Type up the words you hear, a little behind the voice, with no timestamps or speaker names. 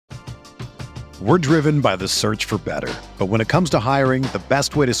We're driven by the search for better. But when it comes to hiring, the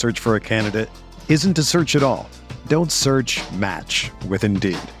best way to search for a candidate isn't to search at all. Don't search, match with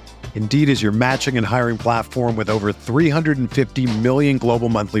Indeed. Indeed is your matching and hiring platform with over 350 million global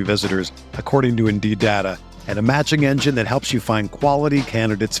monthly visitors, according to Indeed data, and a matching engine that helps you find quality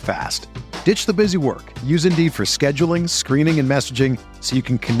candidates fast. Ditch the busy work. Use Indeed for scheduling, screening, and messaging so you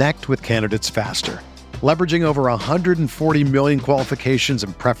can connect with candidates faster. Leveraging over 140 million qualifications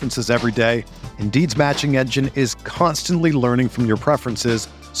and preferences every day, Indeed's matching engine is constantly learning from your preferences,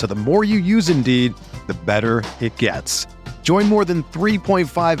 so the more you use Indeed, the better it gets. Join more than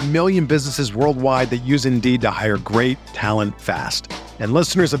 3.5 million businesses worldwide that use Indeed to hire great talent fast. And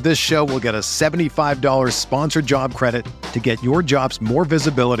listeners of this show will get a $75 sponsored job credit to get your jobs more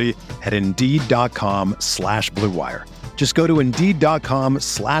visibility at Indeed.com/Blue Wire. Just go to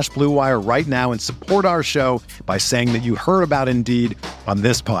Indeed.com/Blue Wire right now and support our show by saying that you heard about Indeed on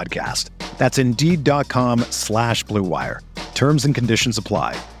this podcast. That's Indeed.com/Blue Wire. Terms and conditions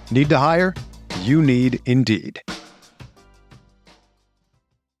apply. Need to hire? You need Indeed.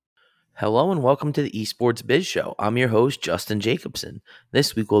 Hello and welcome to the Esports Biz Show. I'm your host, Justin Jacobson.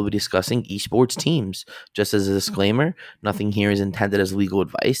 This week we'll be discussing esports teams. Just as a disclaimer, nothing here is intended as legal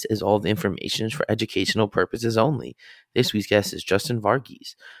advice, as all the information is for educational purposes only. This week's guest is Justin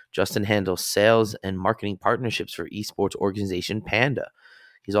Varghese. Justin handles sales and marketing partnerships for esports organization Panda.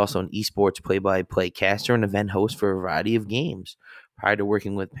 He's also an esports play-by-play caster and event host for a variety of games. Prior to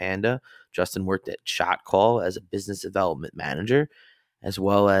working with Panda, Justin worked at Shot Call as a business development manager, as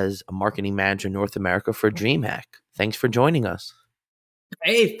well as a marketing manager in North America for DreamHack. Thanks for joining us.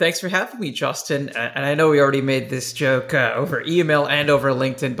 Hey, thanks for having me, Justin. And I know we already made this joke over email and over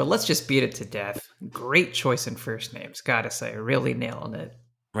LinkedIn, but let's just beat it to death. Great choice in first names, gotta say, really nailing it.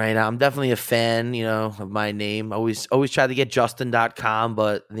 Right, I'm definitely a fan, of my name. Always try to get Justin.com,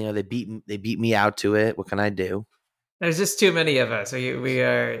 but they beat me out to it. What can I do? There's just too many of us. We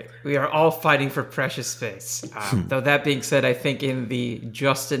are all fighting for precious space. Though that being said, I think in the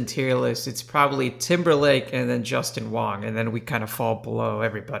Justin tier list, it's probably Timberlake and then Justin Wong, and then we kind of fall below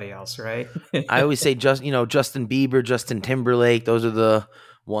everybody else, right? I always say Justin Bieber, Justin Timberlake. Those are the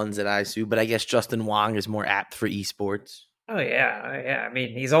ones that I sue, but I guess Justin Wong is more apt for esports. Oh yeah. I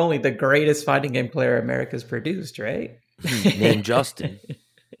mean, he's only the greatest fighting game player America's produced, right? Named Justin.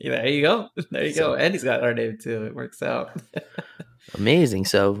 There you go. And he's got our name too. It works out. Amazing.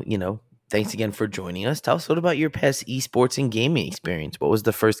 So, thanks again for joining us. Tell us a little about your past esports and gaming experience. What was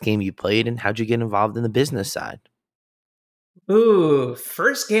the first game you played and how'd you get involved in the business side? Ooh,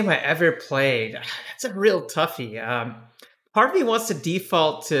 first game I ever played. That's a real toughie. Part of me wants to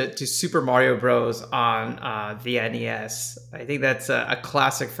default to Super Mario Bros. On the NES. I think that's a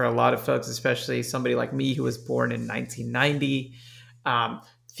classic for a lot of folks, especially somebody like me who was born in 1990.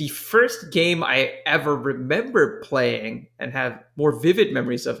 The first game I ever remember playing and have more vivid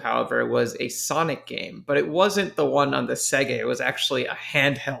memories of, however, was a Sonic game. But it wasn't the one on the Sega. It was actually a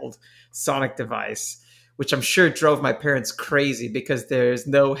handheld Sonic device, which I'm sure drove my parents crazy because there's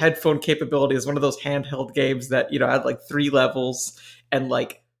no headphone capability. It's one of those handheld games that, had like 3 levels and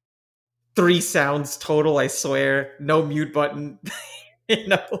like 3 sounds total, I swear. No mute button,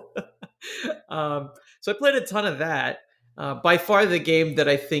 So I played a ton of that. By far the game that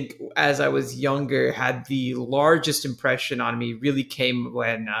I think as I was younger had the largest impression on me really came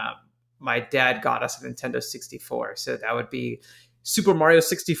when my dad got us a Nintendo 64. So that would be Super Mario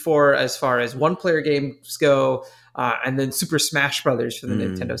 64 as far as one-player games go, and then Super Smash Brothers for the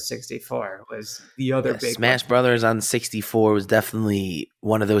Nintendo 64 was the other big Smash Brothers on 64 was definitely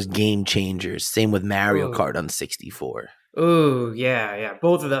one of those game changers. Same with Mario Kart on 64. Oh, yeah.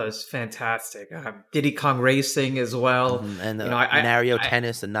 Both of those, fantastic. Diddy Kong Racing as well. And Mario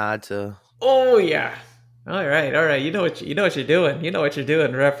Tennis, a nod to... Oh, yeah. All right. You know what you're doing.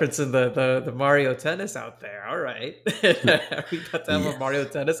 Referencing the Mario Tennis out there. All right. Are we about to have a Mario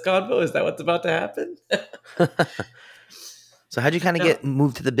Tennis convo? Is that what's about to happen? So how'd you kind of get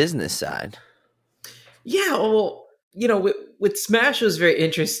moved to the business side? Yeah, well, with Smash, it was very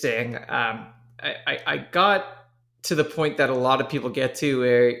interesting. I got to the point that a lot of people get to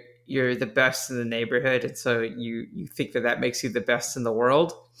where you're the best in the neighborhood. And so you think that makes you the best in the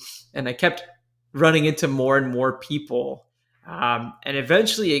world. And I kept running into more and more people. And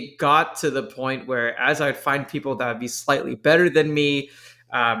eventually it got to the point where as I'd find people that would be slightly better than me,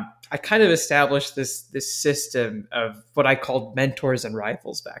 I kind of established this system of what I called mentors and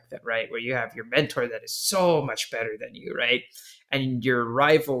rivals back then, right? Where you have your mentor that is so much better than you, right? And your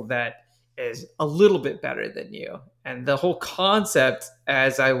rival that is a little bit better than you. And the whole concept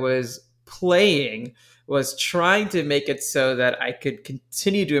as I was playing was trying to make it so that I could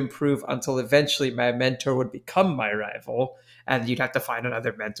continue to improve until eventually my mentor would become my rival, and you'd have to find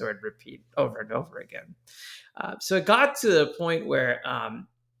another mentor and repeat over and over again. So it got to the point where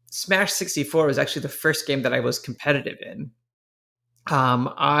Smash 64 was actually the first game that I was competitive in.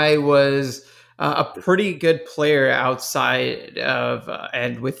 I was a pretty good player outside of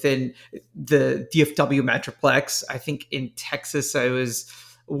and within the DFW Metroplex. I think in Texas, I was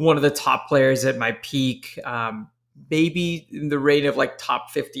one of the top players at my peak, maybe in the range of like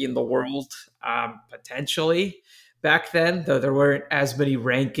top 50 in the world, potentially back then, though there weren't as many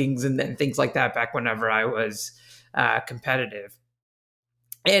rankings and things like that back whenever I was competitive.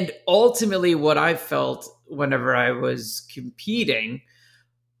 And ultimately, what I felt whenever I was competing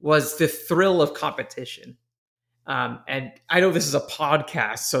was the thrill of competition. And I know this is a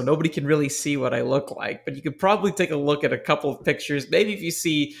podcast, so nobody can really see what I look like, but you could probably take a look at a couple of pictures. Maybe if you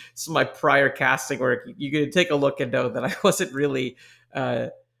see some of my prior casting work, you could take a look and know that I wasn't really,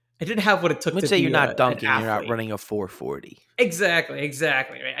 I didn't have what it took Let's to say be you're not an dunking, you're not athlete. running a 440. Exactly.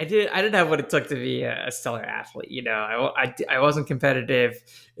 Right? I didn't have what it took to be a stellar athlete. You know, I wasn't competitive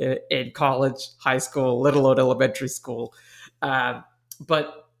in college, high school, let alone elementary school.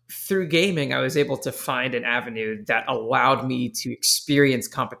 But through gaming, I was able to find an avenue that allowed me to experience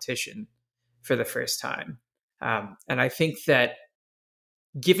competition for the first time. And I think that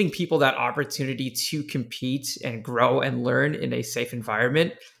giving people that opportunity to compete and grow and learn in a safe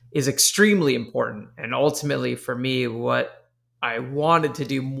environment is extremely important. And ultimately, for me, what I wanted to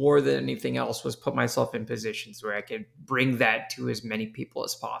do more than anything else was put myself in positions where I could bring that to as many people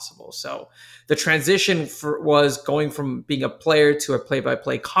as possible. So the transition was going from being a player to a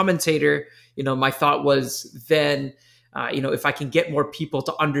play-by-play commentator. You know, my thought was then, if I can get more people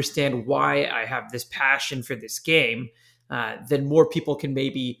to understand why I have this passion for this game, then more people can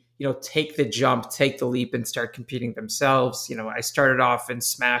maybe, take the jump, take the leap, and start competing themselves. I started off in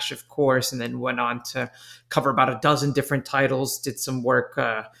Smash, of course, and then went on to cover about a dozen different titles, did some work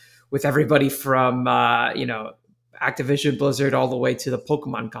with everybody from, Activision Blizzard all the way to the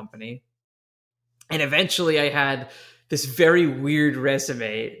Pokemon Company. And eventually I had this very weird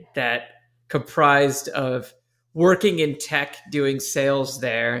resume that comprised of working in tech, doing sales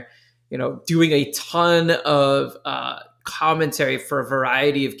there, doing a ton of commentary for a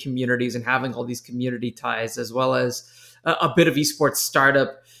variety of communities and having all these community ties, as well as a bit of esports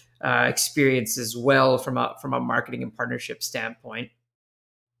startup experience as well from a marketing and partnership standpoint.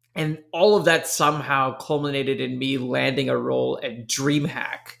 And all of that somehow culminated in me landing a role at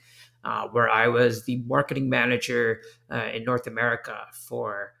DreamHack, where I was the marketing manager in North America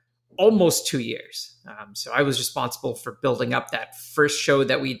for almost 2 years. So I was responsible for building up that first show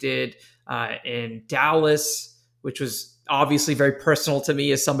that we did in Dallas, which was obviously very personal to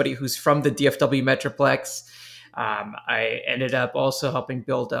me as somebody who's from the DFW Metroplex. I ended up also helping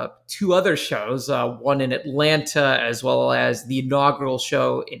build up 2 other shows, one in Atlanta, as well as the inaugural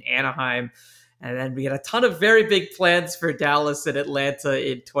show in Anaheim. And then we had a ton of very big plans for Dallas and Atlanta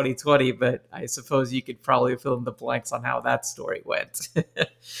in 2020, but I suppose you could probably fill in the blanks on how that story went.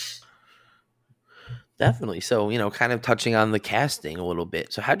 Definitely. So, kind of touching on the casting a little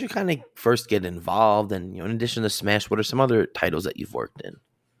bit. So how'd you kind of first get involved? And, in addition to Smash, what are some other titles that you've worked in?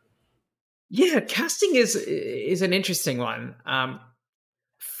 Yeah, casting is an interesting one.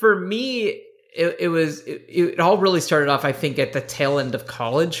 For me, it all really started off, I think, at the tail end of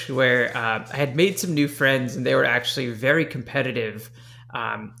college, where I had made some new friends, and they were actually very competitive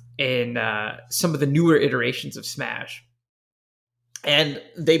in some of the newer iterations of Smash. And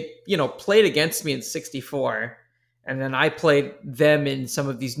they, played against me in 64, and then I played them in some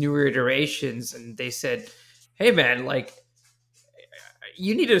of these newer iterations, and they said, "Hey, man, like,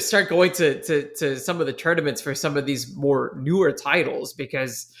 you need to start going to some of the tournaments for some of these more newer titles,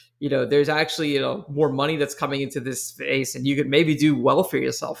 because there's actually more money that's coming into this space, and you could maybe do well for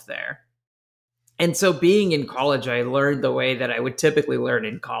yourself there." And so, being in college, I learned the way that I would typically learn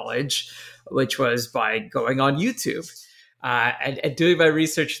in college, which was by going on YouTube and doing my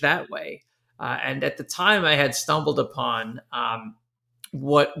research that way. And at the time, I had stumbled upon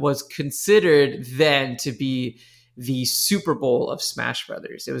what was considered then to be the Super Bowl of Smash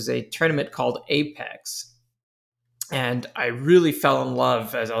Brothers. It was a tournament called Apex. And I really fell in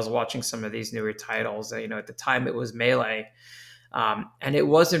love as I was watching some of these newer titles. At the time it was Melee. And it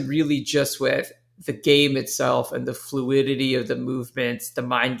wasn't really just with the game itself and the fluidity of the movements, the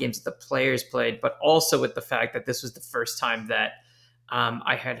mind games that the players played, but also with the fact that this was the first time that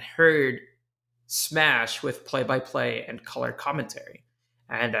I had heard Smash with play-by-play and color commentary.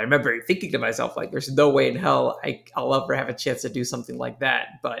 And I remember thinking to myself, like, there's no way in hell I'll ever have a chance to do something like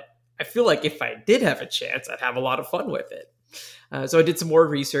that. But I feel like if I did have a chance, I'd have a lot of fun with it. So I did some more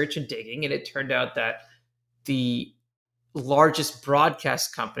research and digging, and it turned out that the largest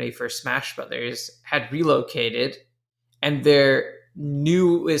broadcast company for Smash Brothers had relocated, and their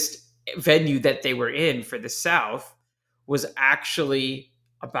newest venue that they were in for the South was actually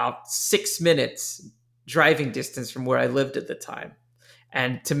about 6 minutes driving distance from where I lived at the time.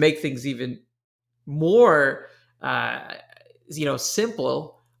 And to make things even more,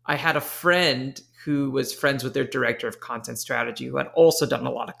 simple, I had a friend who was friends with their director of content strategy who had also done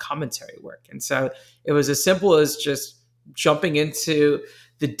a lot of commentary work. And so it was as simple as just jumping into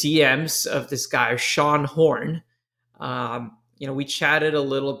the DMs of this guy, Sean Horn. We chatted a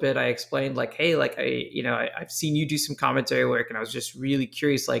little bit. I explained like, hey, like I've seen you do some commentary work, and I was just really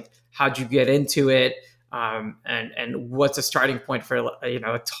curious, like, how'd you get into it? And what's a starting point for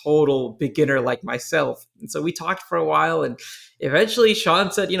a total beginner like myself? And so we talked for a while, and eventually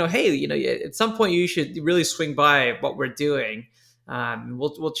Sean said, hey, at some point you should really swing by what we're doing.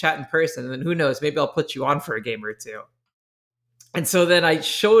 We'll chat in person, and then who knows, maybe I'll put you on for a game or two. And so then I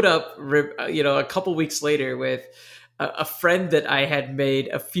showed up, a couple weeks later with a friend that I had made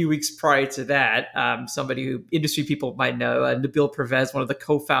a few weeks prior to that, somebody who industry people might know, Nabil Pervez, one of the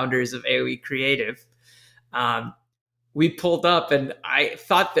co-founders of AOE Creative. We pulled up, and I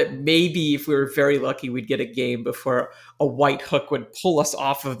thought that maybe if we were very lucky, we'd get a game before a white hook would pull us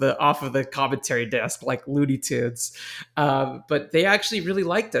off of the commentary desk like Looney Tunes. But they actually really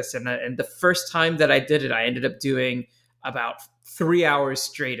liked us, and the first time that I did it, I ended up doing about 3 hours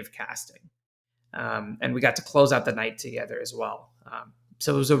straight of casting, and we got to close out the night together as well.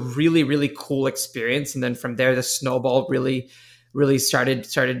 So it was a really, really cool experience, and then from there, the snowball really, really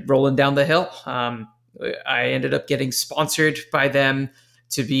started rolling down the hill. I ended up getting sponsored by them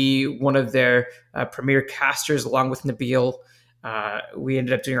to be one of their premier casters along with Nabil. We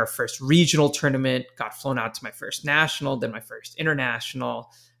ended up doing our first regional tournament, got flown out to my first national, then my first international.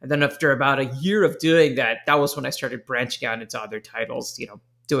 And then after about a year of doing that, that was when I started branching out into other titles,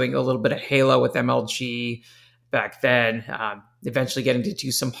 doing a little bit of Halo with MLG back then, eventually getting to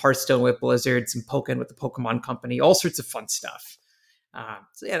do some Hearthstone with Blizzard, some Pokemon with the Pokemon Company, all sorts of fun stuff.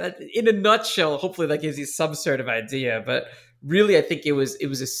 In a nutshell, hopefully that gives you some sort of idea. But really, I think it was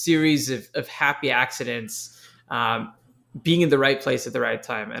a series of happy accidents, being in the right place at the right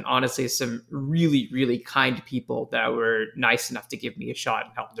time, and honestly, some really, really kind people that were nice enough to give me a shot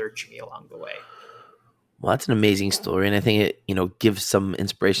and help nurture me along the way. Well, that's an amazing story, and I think it gives some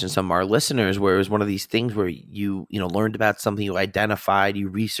inspiration to some of our listeners. Where it was one of these things where you learned about something, you identified, you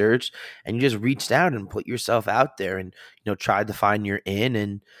researched, and you just reached out and put yourself out there, and tried to find your in.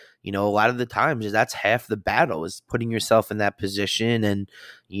 And a lot of the times that's half the battle, is putting yourself in that position. And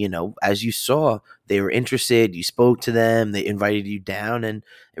as you saw, they were interested. You spoke to them, they invited you down, and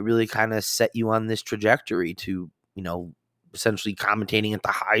it really kind of set you on this trajectory to essentially commentating at the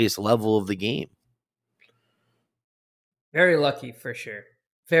highest level of the game. Very lucky, for sure.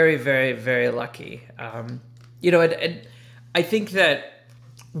 Very, very, very lucky. And I think that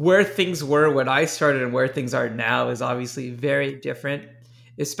where things were when I started and where things are now is obviously very different,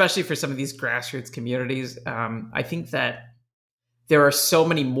 especially for some of these grassroots communities. I think that there are so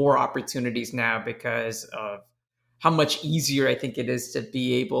many more opportunities now because of how much easier I think it is to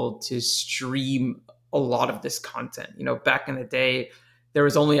be able to stream a lot of this content. Back in the day, there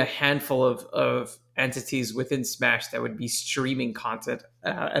was only a handful of entities within Smash that would be streaming content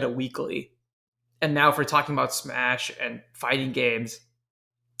at a weekly. And now if we're talking about Smash and fighting games,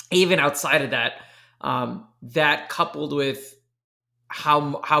 even outside of that, that coupled with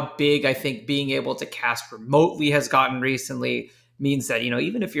how big I think being able to cast remotely has gotten recently means that,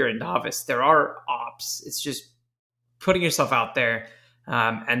 even if you're a novice, there are ops. It's just putting yourself out there,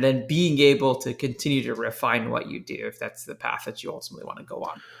 and then being able to continue to refine what you do if that's the path that you ultimately want to go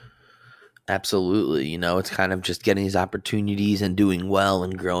on. Absolutely. It's kind of just getting these opportunities and doing well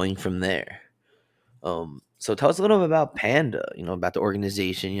and growing from there. So tell us a little bit about Panda, about the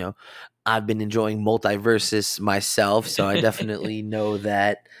organization. I've been enjoying Multiversus myself, so I definitely know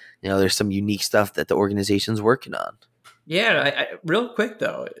that, there's some unique stuff that the organization's working on. Yeah. Real quick,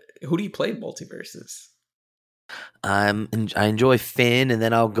 though, who do you play Multiversus? I enjoy Finn, and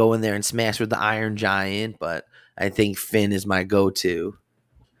then I'll go in there and smash with the Iron Giant, but I think Finn is my go-to.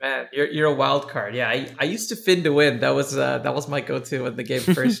 Man, you're a wild card. Yeah, I used to Finn to win. That was my go-to when the game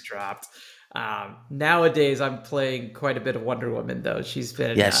first dropped. Nowadays, I'm playing quite a bit of Wonder Woman, though. She's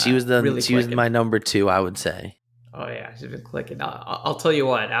been she was my number 2, I would say. Oh yeah, she's been clicking. I'll tell you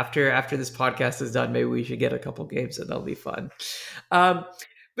what. After this podcast is done, maybe we should get a couple games, and that'll be fun. But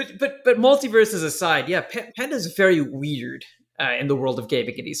Multiverses aside, yeah, Panda's very weird. in the world of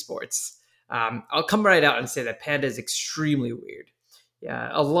gaming and esports. I'll come right out and say that Panda is extremely weird. Yeah,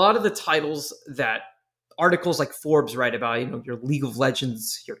 a lot of the titles that articles like Forbes write about, your League of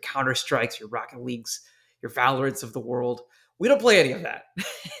Legends, your Counter Strikes, your Rocket Leagues, your Valorants of the world, we don't play any of that.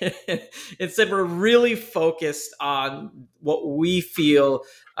 Instead, we're really focused on what we feel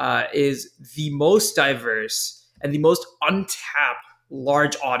is the most diverse and the most untapped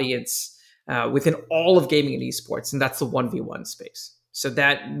large audience within all of gaming and esports, and that's the 1v1 space. So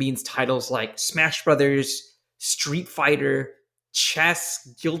that means titles like Smash Brothers, Street Fighter,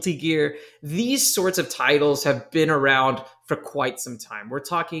 chess, Guilty Gear. These sorts of titles have been around for quite some time. We're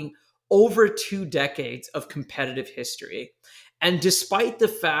talking over 2 decades of competitive history. And despite the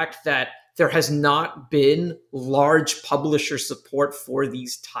fact that there has not been large publisher support for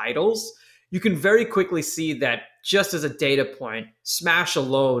these titles, you can very quickly see that, just as a data point, Smash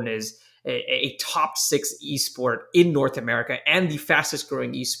alone is a top 6 esport in North America and the fastest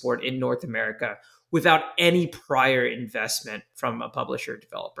growing esport in North America without any prior investment from a publisher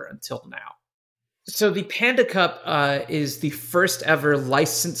developer until now. So the Panda Cup is the first ever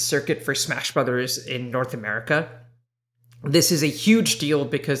licensed circuit for Smash Brothers in North America. This is a huge deal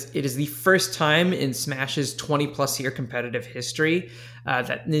because it is the first time in Smash's 20 plus year competitive history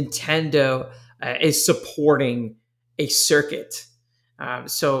that Nintendo is supporting a circuit.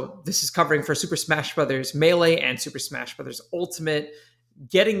 So this is covering for Super Smash Brothers Melee and Super Smash Brothers Ultimate.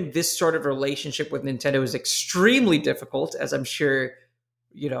 Getting this sort of relationship with Nintendo is extremely difficult, as I'm sure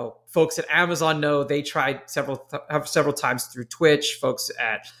folks at Amazon know. They tried several times through Twitch. Folks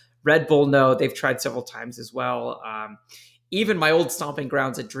at Red Bull know they've tried several times as well. Even my old stomping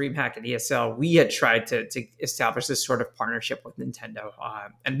grounds at DreamHack and ESL, we had tried to establish this sort of partnership with Nintendo,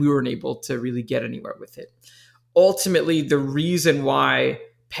 and we weren't able to really get anywhere with it. Ultimately, the reason why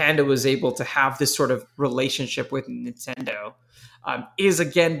Panda was able to have this sort of relationship with Nintendo is,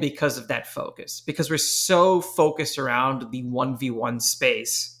 again, because of that focus. Because we're so focused around the 1v1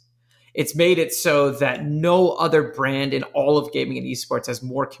 space, it's made it so that no other brand in all of gaming and esports has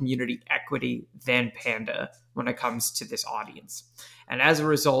more community equity than Panda when it comes to this audience. And as a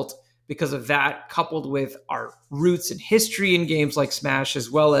result, because of that, coupled with our roots and history in games like Smash, as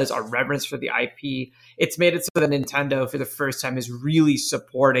well as our reverence for the IP, it's made it so that Nintendo, for the first time, is really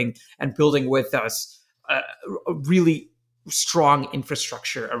supporting and building with us a really strong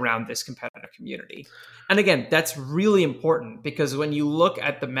infrastructure around this competitive community. And again, that's really important because when you look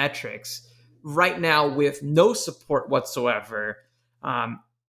at the metrics right now, with no support whatsoever,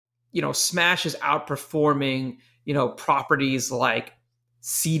 Smash is outperforming, properties like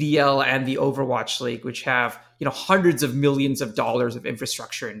CDL and the Overwatch League, which have, hundreds of millions of dollars of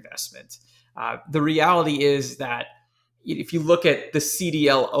infrastructure investment. The reality is that if you look at the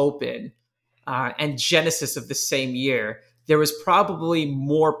CDL Open and Genesis of the same year, there was probably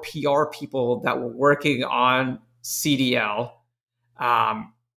more PR people that were working on CDL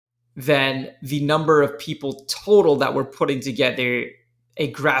than the number of people total that were putting together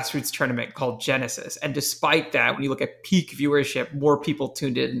a grassroots tournament called Genesis. And despite that, when you look at peak viewership, more people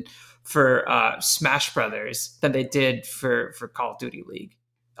tuned in for Smash Brothers than they did for Call of Duty League.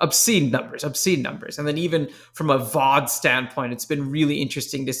 Obscene numbers. And then even from a VOD standpoint, it's been really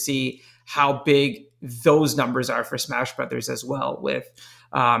interesting to see how big those numbers are for Smash Brothers as well, with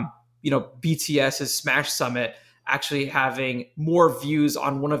BTS's Smash Summit actually having more views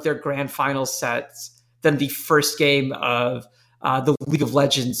on one of their grand final sets than the first game of the League of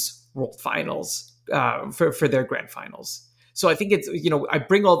Legends World Finals for their grand finals. So I think it's, I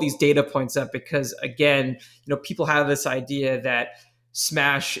bring all these data points up because, again, people have this idea that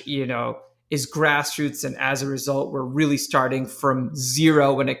Smash, is grassroots, and as a result, we're really starting from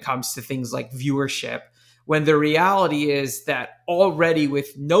zero when it comes to things like viewership, when the reality is that already with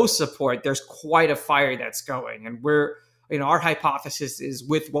no support, there's quite a fire that's going. And our hypothesis is,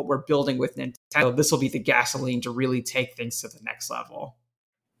 with what we're building with Nintendo, this will be the gasoline to really take things to the next level.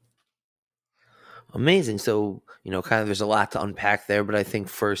 Amazing. So, kind of there's a lot to unpack there, but I think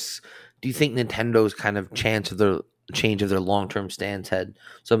first, do you think Nintendo's kind of change of their long-term stance had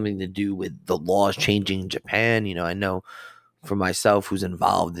something to do with the laws changing in Japan? I know for myself, who's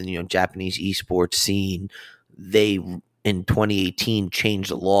involved in, Japanese esports scene, they in 2018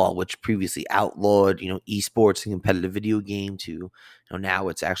 changed the law, which previously outlawed, esports and competitive video game to, now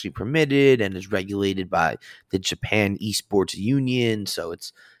it's actually permitted and is regulated by the Japan Esports Union. So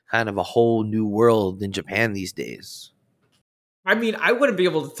it's kind of a whole new world in Japan these days. I mean, I wouldn't be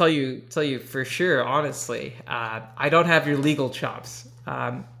able to tell you for sure, honestly. I don't have your legal chops.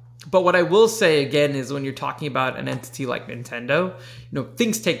 But what I will say again is, when you're talking about an entity like Nintendo,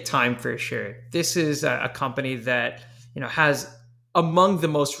 things take time for sure. This is a company that, has among the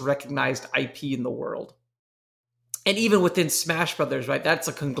most recognized IP in the world. And even within Smash Brothers, right, that's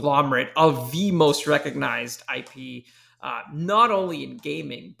a conglomerate of the most recognized IP, not only in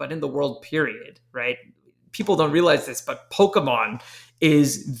gaming, but in the world, period, right? People don't realize this, but Pokemon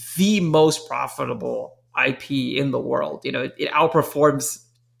is the most profitable IP in the world. It outperforms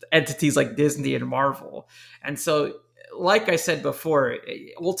entities like Disney and Marvel. And so, like I said before,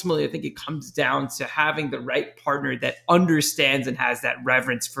 ultimately, I think it comes down to having the right partner that understands and has that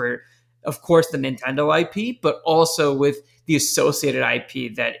reverence for, of course, the Nintendo IP, but also with the associated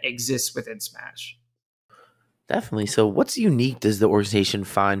IP that exists within Smash. Definitely. So, what's unique does the organization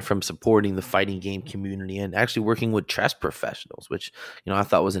find from supporting the fighting game community and actually working with chess professionals, which I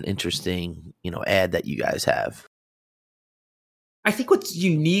thought was an interesting ad that you guys have. I think what's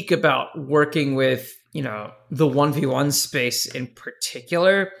unique about working with, the 1v1 space in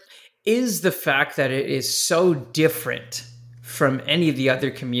particular is the fact that it is so different from any of the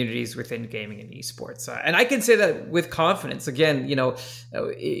other communities within gaming and esports. And I can say that with confidence. Again,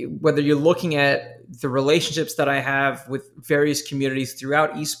 whether you're looking at the relationships that I have with various communities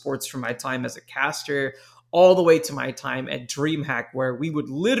throughout esports, from my time as a caster all the way to my time at DreamHack, where we would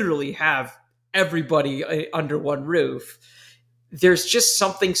literally have everybody under one roof, there's just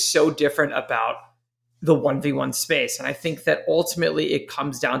something so different about the 1v1 space. And I think that ultimately it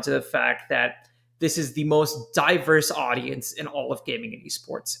comes down to the fact that this is the most diverse audience in all of gaming and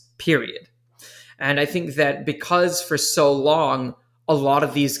esports, period. And I think that because for so long, a lot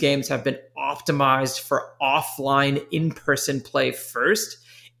of these games have been optimized for offline in-person play first,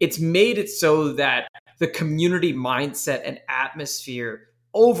 it's made it so that the community mindset and atmosphere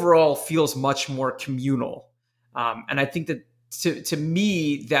overall feels much more communal. And I think that to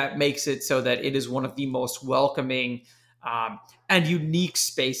me, that makes it so that it is one of the most welcoming and unique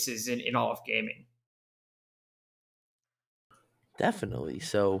spaces in all of gaming. Definitely.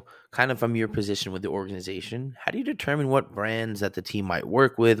 So, kind of from your position with the organization, how do you determine what brands that the team might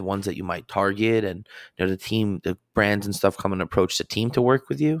work with, ones that you might target, and the brands and stuff come and approach the team to work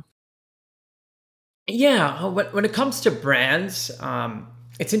with you? Yeah, when it comes to brands,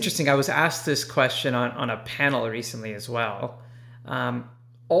 it's interesting. I was asked this question on a panel recently as well.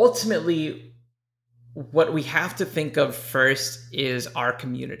 Ultimately, what we have to think of first is our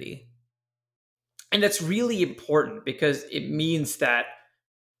community. And that's really important because it means that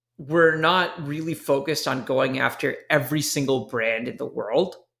we're not really focused on going after every single brand in the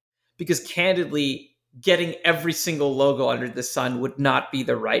world, because candidly, getting every single logo under the sun would not be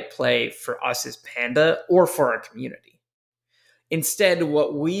the right play for us as Panda or for our community. Instead,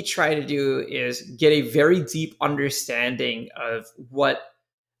 what we try to do is get a very deep understanding of what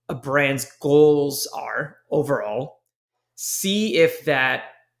a brand's goals are overall, see if that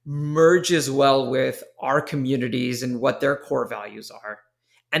merges well with our communities and what their core values are.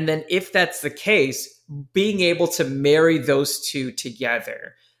 And then, if that's the case, being able to marry those two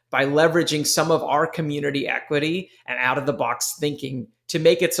together by leveraging some of our community equity and out of the box thinking to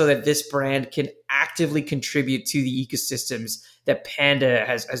make it so that this brand can actively contribute to the ecosystems that Panda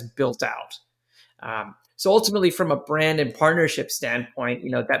has built out. So ultimately, from a brand and partnership standpoint,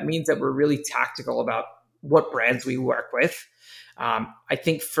 that means that we're really tactical about what brands we work with. I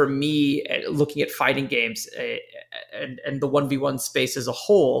think for me, looking at fighting games and the 1v1 space as a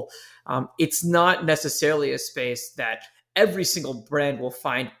whole, it's not necessarily a space that every single brand will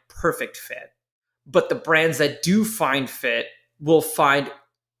find perfect fit. But the brands that do find fit will find,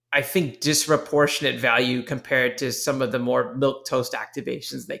 I think, disproportionate value compared to some of the more milquetoast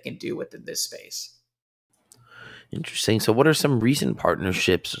activations they can do within this space. Interesting. So, what are some recent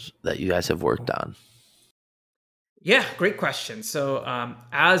partnerships that you guys have worked on? Yeah, great question. So,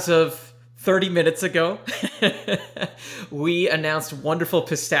 as of 30 minutes ago, we announced Wonderful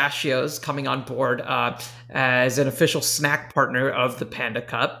Pistachios coming on board as an official snack partner of the Panda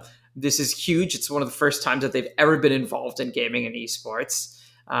Cup. This is huge. It's one of the first times that they've ever been involved in gaming and esports.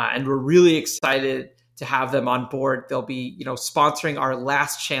 And we're really excited to have them on board. They'll be, sponsoring our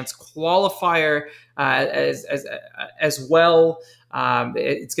Last Chance qualifier as well.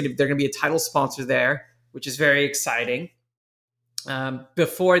 They're gonna be a title sponsor there, which is very exciting.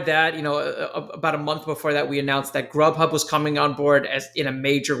 Before that, about a month before that, we announced that Grubhub was coming on board as in a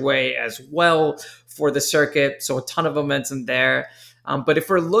major way as well for the circuit. So a ton of momentum there. But if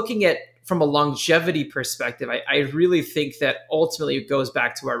we're looking at from a longevity perspective, I really think that ultimately it goes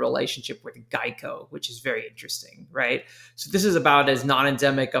back to our relationship with Geico, which is very interesting, right? So this is about as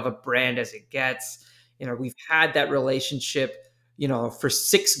non-endemic of a brand as it gets. We've had that relationship, for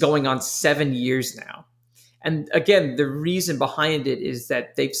 6 going on 7 years now. And again, the reason behind it is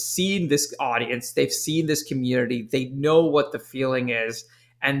that they've seen this audience, they've seen this community, they know what the feeling is,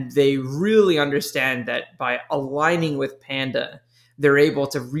 and they really understand that by aligning with Panda, they're able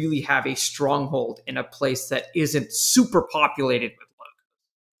to really have a stronghold in a place that isn't super populated with locals.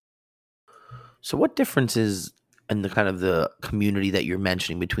 So what difference is in the kind of the community that you're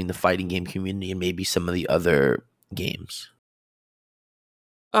mentioning between the fighting game community and maybe some of the other games?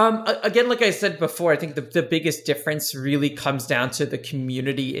 Again, like I said before, I think the biggest difference really comes down to the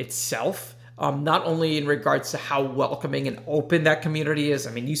community itself. Not only in regards to how welcoming and open that community is.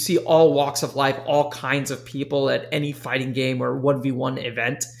 I mean, you see all walks of life, all kinds of people at any fighting game or 1v1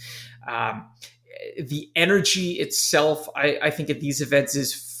 event. Um, the energy itself, I think at these events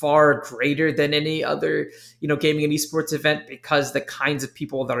is far greater than any other, gaming and esports event, because the kinds of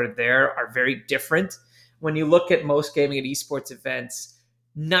people that are there are very different. When you look at most gaming and esports events,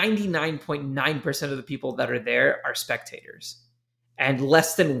 99.9% of the people that are there are spectators, and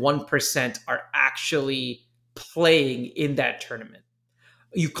less than 1% are actually playing in that tournament.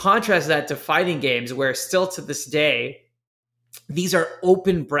 You contrast that to fighting games, where still to this day, these are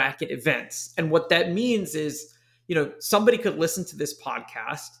open bracket events. And what that means is, somebody could listen to this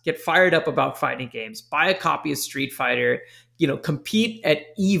podcast, get fired up about fighting games, buy a copy of Street Fighter, compete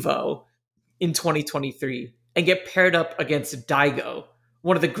at Evo in 2023, and get paired up against Daigo,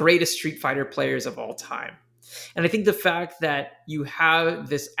 one of the greatest Street Fighter players of all time. And I think the fact that you have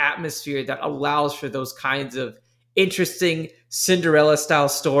this atmosphere that allows for those kinds of interesting Cinderella style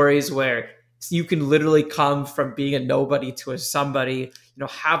stories, where you can literally come from being a nobody to a somebody,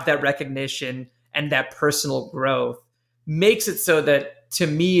 have that recognition and that personal growth, makes it so that, to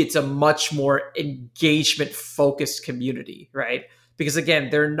me, it's a much more engagement focused community, right? Because again,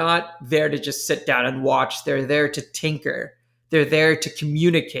 they're not there to just sit down and watch. They're there to tinker. They're there to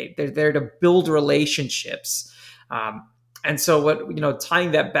communicate. They're there to build relationships. And so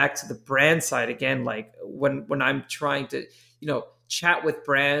tying that back to the brand side again, like when I'm trying to, chat with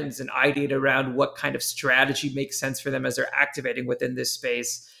brands and ideate around what kind of strategy makes sense for them as they're activating within this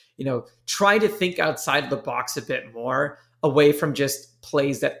space, try to think outside of the box a bit more, away from just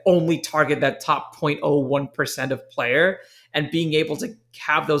plays that only target that top 0.01% of player, and being able to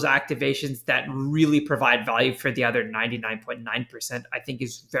have those activations that really provide value for the other 99.9%, I think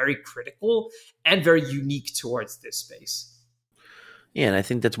is very critical and very unique towards this space. Yeah, and I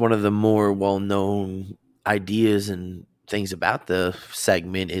think that's one of the more well-known ideas and things about the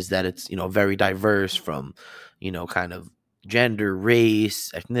segment, is that it's, very diverse from, kind of gender,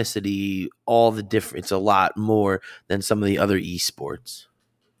 race, ethnicity, all the different. It's a lot more than some of the other esports.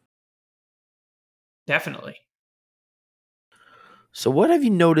 Definitely. So what have you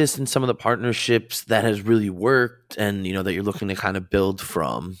noticed in some of the partnerships that has really worked and, that you're looking to kind of build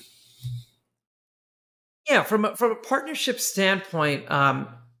from? Yeah, from a partnership standpoint,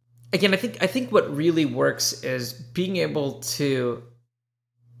 again, I think what really works is being able to,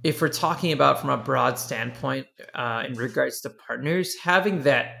 if we're talking about from a broad standpoint, in regards to partners, having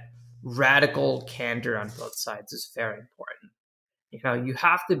that radical candor on both sides is very important. You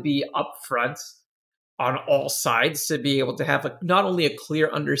have to be upfront on all sides to be able to have not only a clear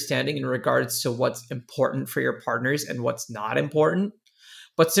understanding in regards to what's important for your partners and what's not important,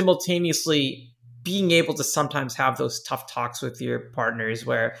 but simultaneously being able to sometimes have those tough talks with your partners,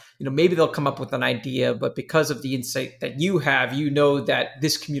 where maybe they'll come up with an idea, but because of the insight that you have, that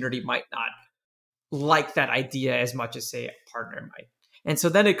this community might not like that idea as much as, say, a partner might. And so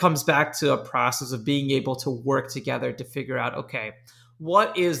then it comes back to a process of being able to work together to figure out, okay,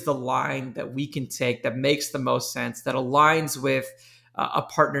 what is the line that we can take that makes the most sense, that aligns with a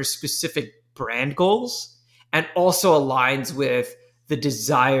partner's specific brand goals, and also aligns with the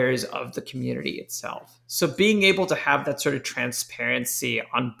desires of the community itself. So being able to have that sort of transparency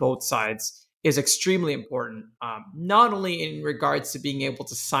on both sides is extremely important, not only in regards to being able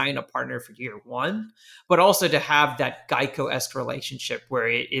to sign a partner for year one, but also to have that Geico-esque relationship where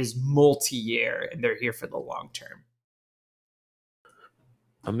it is multi-year and they're here for the long term.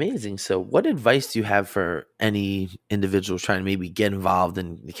 Amazing. So what advice do you have for any individuals trying to maybe get involved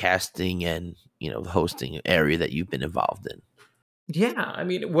in the casting and, the hosting area that you've been involved in? Yeah, I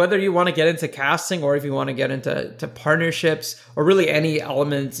mean, whether you want to get into casting or if you want to get into partnerships or really any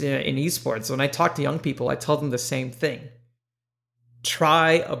elements in esports, when I talk to young people, I tell them the same thing.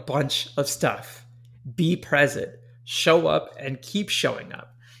 Try a bunch of stuff. Be present. Show up and keep showing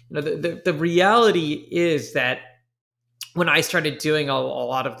up. The reality is that when I started doing a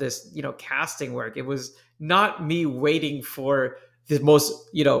lot of this, casting work, it was not me waiting for the most,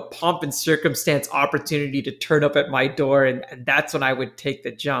 pomp and circumstance opportunity to turn up at my door. And that's when I would take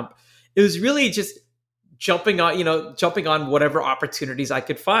the jump. It was really just jumping on whatever opportunities I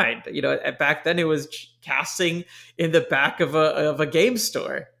could find. Back then it was casting in the back of a game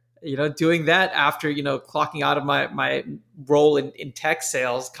store. Doing that after clocking out of my role in tech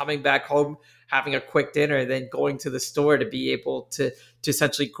sales, coming back home, having a quick dinner, then going to the store to be able to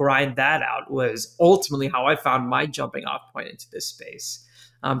essentially grind that out was ultimately how I found my jumping off point into this space.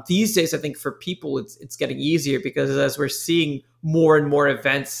 These days, I think for people, it's getting easier because as we're seeing more and more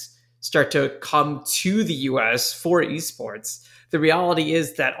events start to come to the US for esports, the reality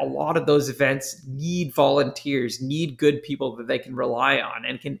is that a lot of those events need volunteers, need good people that they can rely on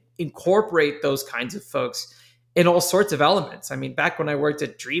and can incorporate those kinds of folks in all sorts of elements. I mean, back when I worked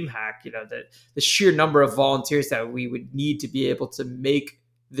at DreamHack, the sheer number of volunteers that we would need to be able to make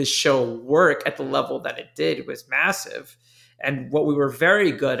the show work at the level that it did was massive. And what we were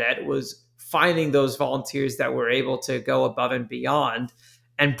very good at was finding those volunteers that were able to go above and beyond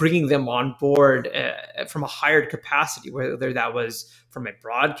and bringing them on board from a hired capacity, whether that was from a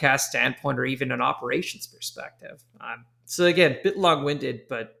broadcast standpoint or even an operations perspective. So again, a bit long-winded,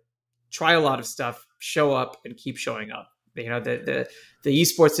 but try a lot of stuff, show up, and keep showing up. The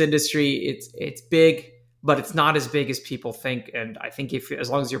esports industry, it's big, but it's not as big as people think. And I think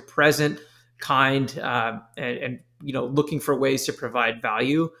as long as you're present, kind, and looking for ways to provide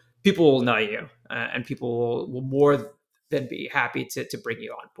value, people will know you, and people will more than be happy to bring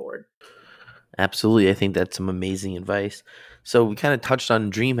you on board. Absolutely. I think that's some amazing advice. So we kind of touched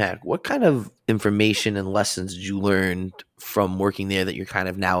on DreamHack. What kind of information and lessons did you learn from working there that you're kind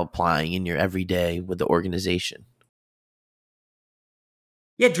of now applying in your everyday with the organization?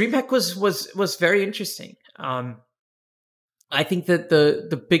 Yeah, DreamHack was very interesting. I think that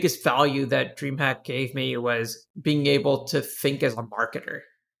the biggest value that DreamHack gave me was being able to think as a marketer.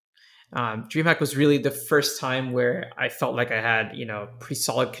 DreamHack was really the first time where I felt like I had, pretty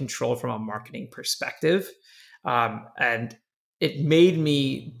solid control from a marketing perspective. And it made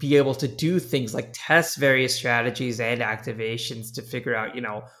me be able to do things like test various strategies and activations to figure out,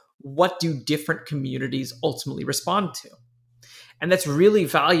 what do different communities ultimately respond to? And that's really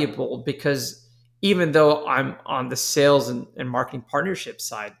valuable because even though I'm on the sales and marketing partnership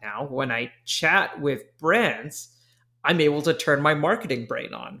side now, when I chat with brands, I'm able to turn my marketing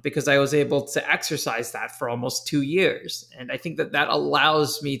brain on because I was able to exercise that for almost 2 years. And I think that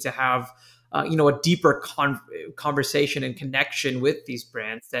allows me to have, a deeper conversation and connection with these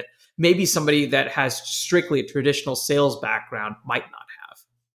brands that maybe somebody that has strictly a traditional sales background might not have.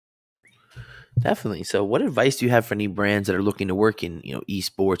 Definitely. So what advice do you have for any brands that are looking to work in,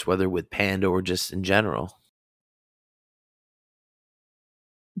 esports, whether with Panda or just in general?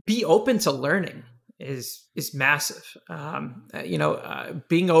 Be open to learning is massive.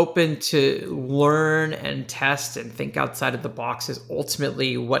 Being open to learn and test and think outside of the box is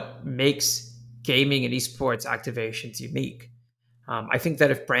ultimately what makes gaming and esports activations unique. I think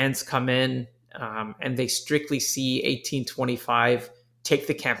that if brands come in and they strictly see 1825, take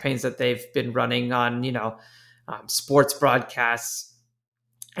the campaigns that they've been running on, sports broadcasts,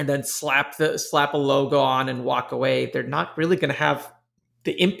 and then slap a logo on and walk away, they're not really going to have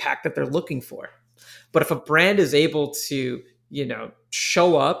the impact that they're looking for. But if a brand is able to,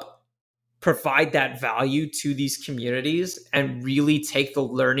 show up, provide that value to these communities, and really take the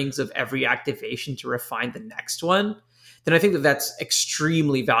learnings of every activation to refine the next one, then I think that that's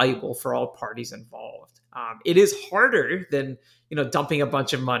extremely valuable for all parties involved. It is harder than, dumping a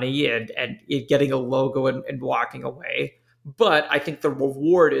bunch of money and getting a logo and walking away. But I think the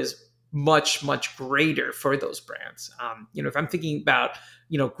reward is much, much greater for those brands. If I'm thinking about,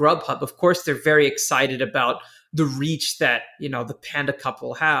 Grubhub, of course, they're very excited about the reach that, the Panda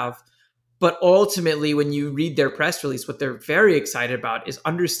couple have. But ultimately, when you read their press release, what they're very excited about is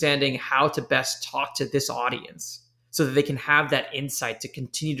understanding how to best talk to this audience so that they can have that insight to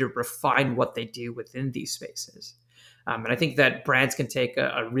continue to refine what they do within these spaces. And I think that brands can take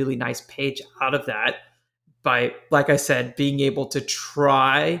a really nice page out of that by, like I said, being able to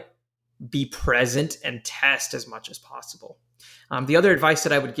try, be present, and test as much as possible. The other advice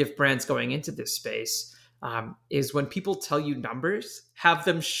that I would give brands going into this space is when people tell you numbers, have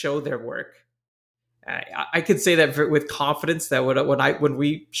them show their work. I could say that with confidence that when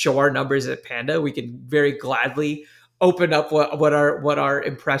we show our numbers at Panda, we can very gladly open up what our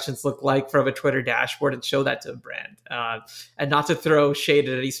impressions look like from a Twitter dashboard and show that to a brand. And not to throw shade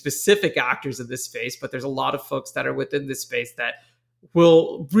at any specific actors in this space, but there's a lot of folks that are within this space that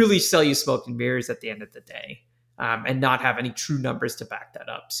will really sell you smoke and mirrors at the end of the day, and not have any true numbers to back that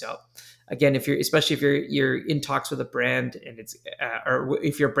up. So again, especially if you're in talks with a brand and it's, or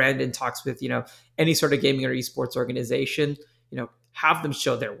if your brand in talks with, any sort of gaming or esports organization, have them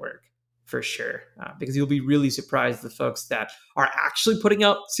show their work. for sure, because you'll be really surprised the folks that are actually putting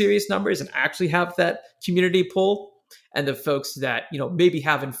out serious numbers and actually have that community pull, and the folks that maybe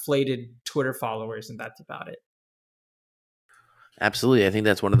have inflated Twitter followers, and that's about it. Absolutely. I think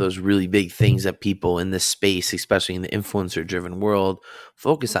that's one of those really big things that people in this space, especially in the influencer driven world,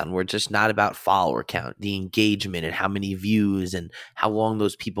 focus on, where it's just not about follower count, the engagement and how many views and how long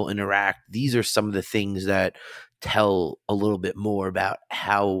those people interact. These are some of the things that tell a little bit more about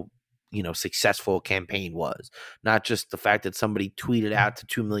how successful a campaign was. Not just the fact that somebody tweeted out to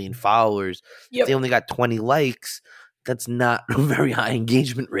 2 million followers. If they Yep. only got 20 likes, that's not a very high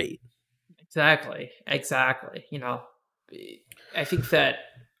engagement rate. Exactly. I think that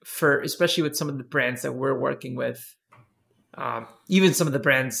especially with some of the brands that we're working with, even some of the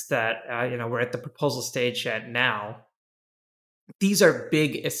brands that we're at the proposal stage at now, these are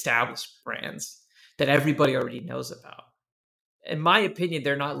big established brands that everybody already knows about. In my opinion,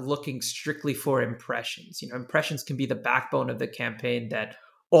 they're not looking strictly for impressions. Impressions can be the backbone of the campaign that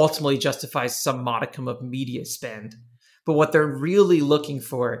ultimately justifies some modicum of media spend. But what they're really looking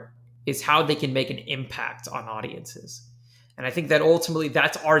for is how they can make an impact on audiences. And I think that ultimately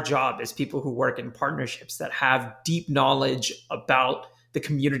that's our job as people who work in partnerships that have deep knowledge about the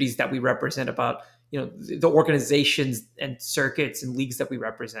communities that we represent, about the organizations and circuits and leagues that we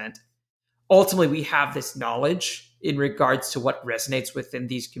represent. Ultimately, we have this knowledge in regards to what resonates within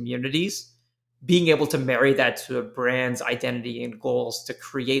these communities. Being able to marry that to a brand's identity and goals to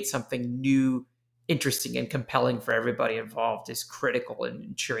create something new, interesting, and compelling for everybody involved is critical in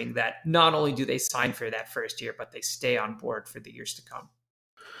ensuring that not only do they sign for that first year, but they stay on board for the years to come.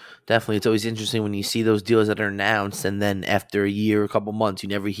 Definitely. It's always interesting when you see those deals that are announced and then after a year, a couple months, you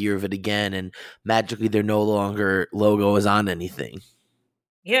never hear of it again, and magically their no longer logo is on anything.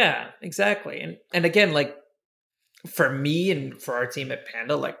 Yeah, exactly. And again, like for me and for our team at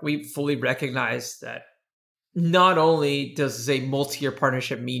Panda, like we fully recognize that not only does a multi-year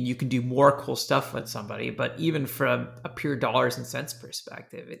partnership mean you can do more cool stuff with somebody, but even from a pure dollars and cents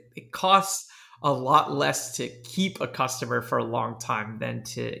perspective, it costs a lot less to keep a customer for a long time than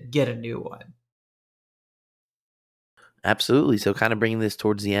to get a new one. Absolutely. So kind of bringing this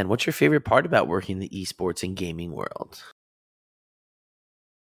towards the end, what's your favorite part about working in the esports and gaming world?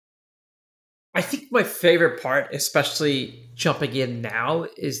 I think my favorite part, especially jumping in now,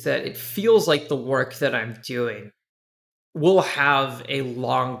 is that it feels like the work that I'm doing will have a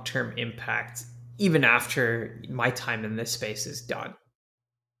long-term impact even after my time in this space is done.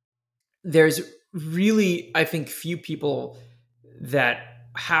 There's really, I think, few people that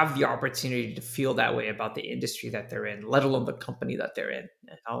have the opportunity to feel that way about the industry that they're in, let alone the company that they're in.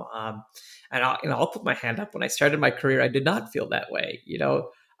 I'll put my hand up. When I started my career, I did not feel that way.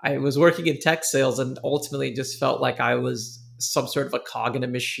 I was working in tech sales and ultimately just felt like I was some sort of a cog in a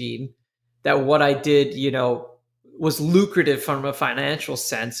machine. That what I did, was lucrative from a financial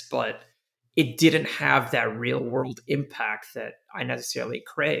sense, but it didn't have that real world impact that I necessarily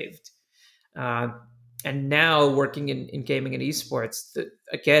craved. Uh, and now working in gaming and esports,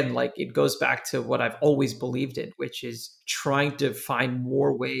 again, like it goes back to what I've always believed in, which is trying to find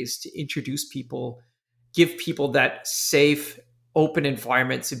more ways to introduce people, give people that safe, open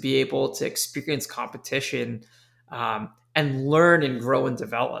environment to be able to experience competition, and learn and grow and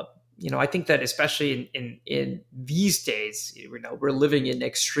develop. I think that especially in these days, we're living in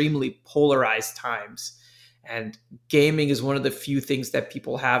extremely polarized times. And gaming is one of the few things that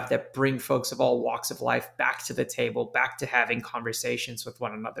people have that bring folks of all walks of life back to the table, back to having conversations with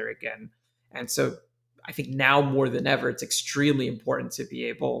one another again. And so I think now more than ever, it's extremely important to be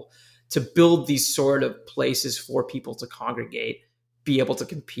able to build these sort of places for people to congregate, be able to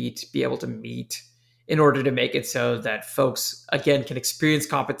compete, be able to meet, in order to make it so that folks, again, can experience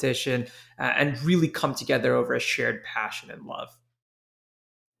competition and really come together over a shared passion and love.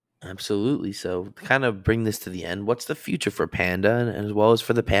 Absolutely. So to kind of bring this to the end, what's the future for Panda and as well as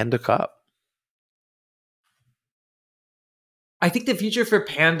for the Panda Cup? I think the future for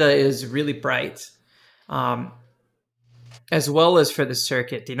Panda is really bright, as well as for the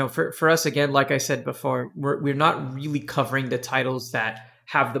circuit. For us, again, like I said before, we're not really covering the titles that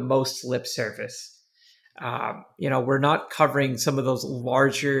have the most lip service. We're not covering some of those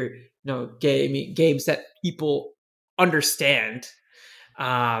larger, games that people understand,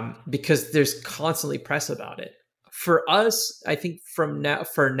 because there's constantly press about it. For us, I think for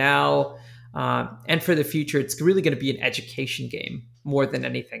now, and for the future, it's really going to be an education game more than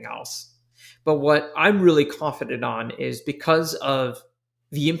anything else. But what I'm really confident on is because of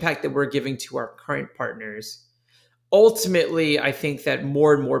the impact that we're giving to our current partners. Ultimately, I think that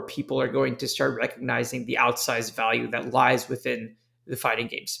more and more people are going to start recognizing the outsized value that lies within the fighting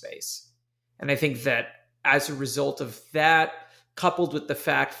game space. And I think that as a result of that, coupled with the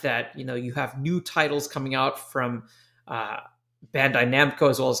fact that, you have new titles coming out from Bandai Namco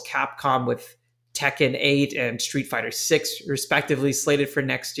as well as Capcom with Tekken 8 and Street Fighter 6 respectively slated for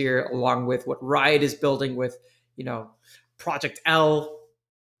next year, along with what Riot is building with, Project L.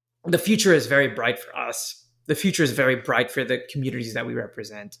 The future is very bright for us. The future is very bright for the communities that we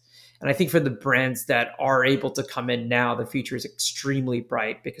represent. And I think for the brands that are able to come in now, the future is extremely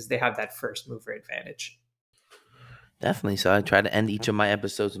bright because they have that first mover advantage. Definitely. So I try to end each of my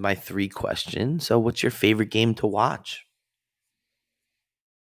episodes with my 3 questions. So what's your favorite game to watch?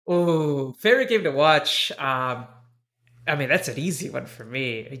 Oh, favorite game to watch. That's an easy one for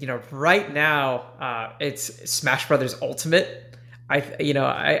me. Right now, it's Smash Brothers Ultimate. I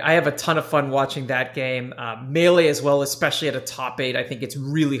have a ton of fun watching that game. Melee as well, especially at a top 8. I think it's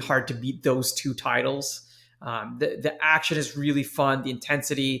really hard to beat those 2 titles. The action is really fun. The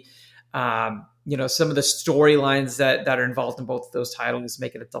intensity, some of the storylines that are involved in both of those titles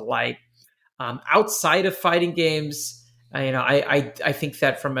make it a delight. Outside of fighting games, I think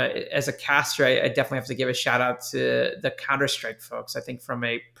that as a caster, I definitely have to give a shout out to the Counter-Strike folks. I think from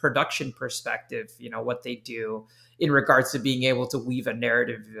a production perspective, what they do in regards to being able to weave a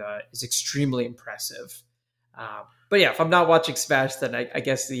narrative is extremely impressive. But yeah, if I'm not watching Smash, then I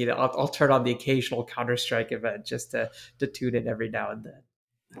guess I'll turn on the occasional Counter-Strike event just to tune in every now and then.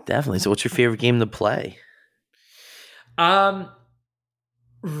 Definitely. So what's your favorite game to play?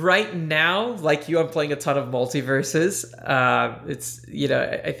 Right now, like you, I'm playing a ton of multiverses. It's,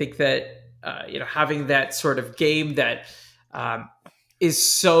 I think that, having that sort of game that is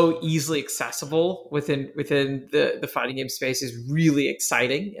so easily accessible within the fighting game space is really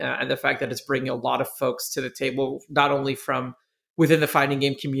exciting. And the fact that it's bringing a lot of folks to the table, not only from within the fighting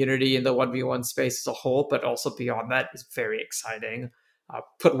game community and the 1v1 space as a whole, but also beyond that is very exciting.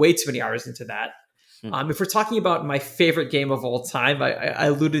 Put way too many hours into that. If we're talking about my favorite game of all time, I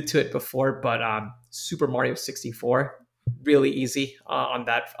alluded to it before, but Super Mario 64, really easy on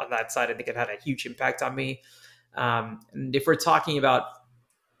that side. I think it had a huge impact on me. And if we're talking about,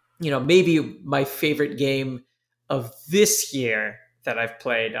 maybe my favorite game of this year that I've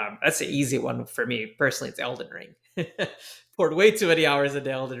played, that's an easy one for me personally. It's Elden Ring. Poured way too many hours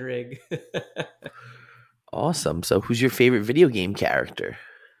into Elden Ring. Awesome. So who's your favorite video game character?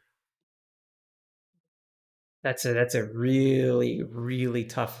 That's a really, really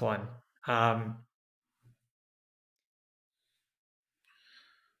tough one. Sounds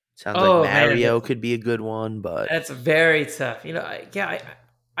like Mario could be a good one, but that's very tough.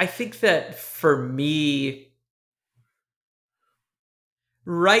 I think that for me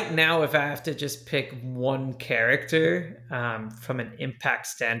right now, if I have to just pick one character from an impact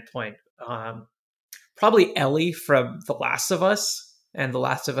standpoint, probably Ellie from The Last of Us and The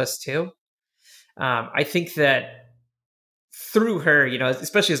Last of Us 2. I think that through her,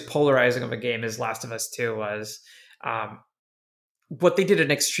 especially as polarizing of a game as Last of Us 2 was, what they did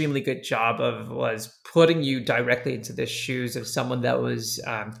an extremely good job of was putting you directly into the shoes of someone that was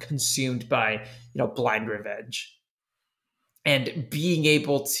consumed by, blind revenge, and being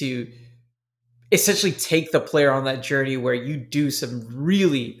able to essentially take the player on that journey where you do some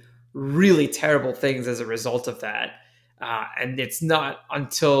really, really terrible things as a result of that. And it's not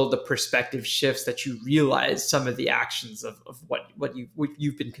until the perspective shifts that you realize some of the actions of what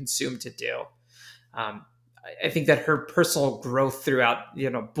you've been consumed to do. I think that her personal growth throughout,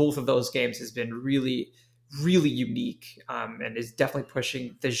 both of those games has been really, really unique, and is definitely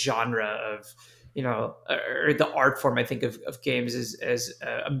pushing the genre of, or the art form, I think, of games as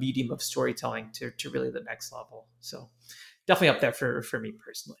a medium of storytelling to really the next level. So definitely up there for me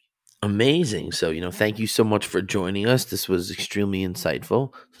personally. Amazing. So, thank you so much for joining us. This was extremely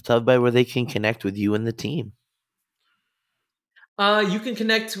insightful. So tell everybody where they can connect with you and the team. You can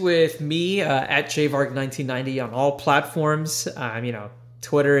connect with me at jvarg1990 on all platforms.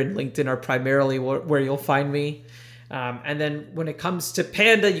 Twitter and LinkedIn are primarily where you'll find me. And then when it comes to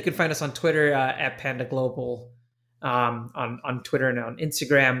Panda, you can find us on Twitter at Panda Global, on Twitter and on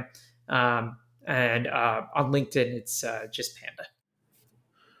Instagram. And on LinkedIn, it's just Panda.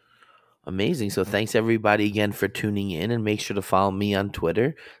 Amazing. So thanks everybody again for tuning in, and make sure to follow me on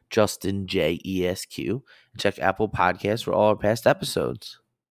Twitter, Justin JESQ, and check Apple Podcasts for all our past episodes.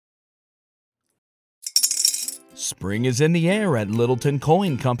 Spring is in the air at Littleton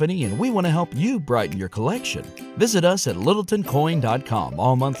Coin Company, and we want to help you brighten your collection. Visit us at littletoncoin.com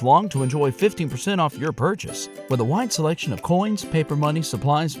all month long to enjoy 15% off your purchase. With a wide selection of coins, paper money,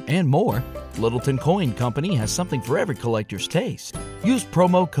 supplies, and more, Littleton Coin Company has something for every collector's taste. Use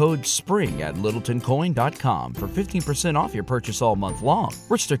promo code SPRING at littletoncoin.com for 15% off your purchase all month long.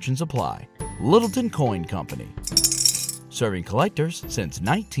 Restrictions apply. Littleton Coin Company. Serving collectors since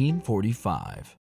 1945.